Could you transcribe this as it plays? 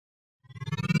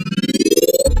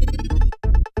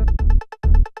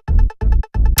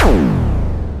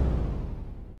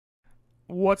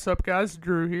What's up, guys?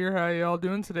 Drew here. How y'all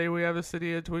doing? Today we have a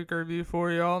Cydia Tweak review for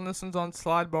y'all, and this one's on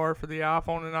SliderBar for the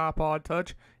iPhone and iPod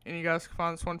Touch, and you guys can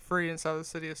find this one free inside the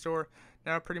Cydia store.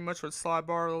 Now, pretty much what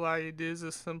SliderBar will allow you to do is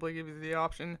just simply give you the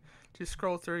option to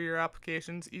scroll through your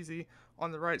applications easy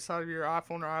on the right side of your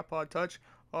iPhone or iPod Touch.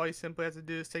 All you simply have to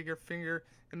do is take your finger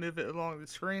and move it along the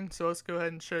screen. So let's go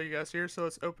ahead and show you guys here. So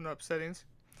let's open up settings.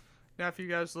 Now, if you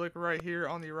guys look right here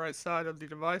on the right side of the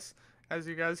device, as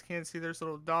you guys can see, there's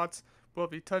little dots. Well,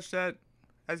 if you touch that,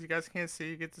 as you guys can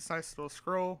see, you get this nice little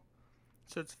scroll.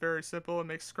 So it's very simple. It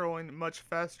makes scrolling much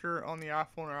faster on the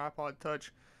iPhone or iPod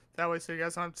Touch. That way, so you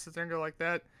guys don't have to sit there and go like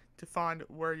that to find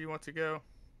where you want to go.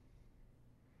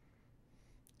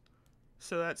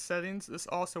 So that's settings. This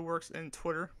also works in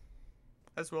Twitter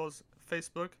as well as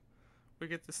Facebook. We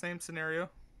get the same scenario.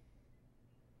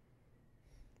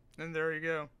 And there you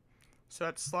go. So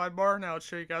that's SliderBar. Now let's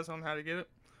show you guys on how to get it.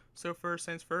 So first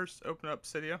things first, open up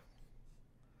Cydia.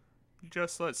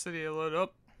 Just let Cydia load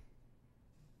up.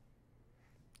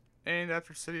 And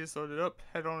after Cydia is loaded up,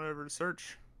 head on over to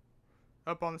search.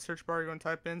 Up on the search bar, you're going to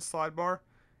type in SliderBar.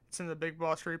 It's in the Big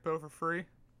Boss repo for free.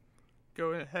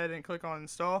 Go ahead and click on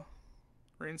install.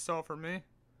 Reinstall for me.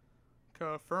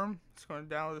 Confirm. It's going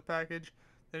to download the package.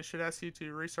 Then it should ask you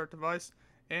to restart device.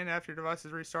 And after your device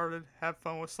is restarted, have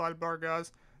fun with SliderBar,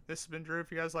 guys. This has been Drew.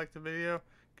 If you guys liked the video,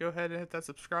 go ahead and hit that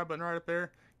subscribe button right up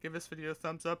there. Give this video a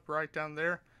thumbs up right down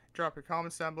there. Drop your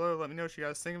comments down below. Let me know what you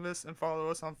guys think of this. And follow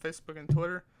us on Facebook and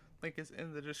Twitter. Link is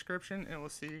in the description. And we'll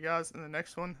see you guys in the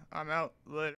next one. I'm out.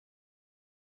 Later.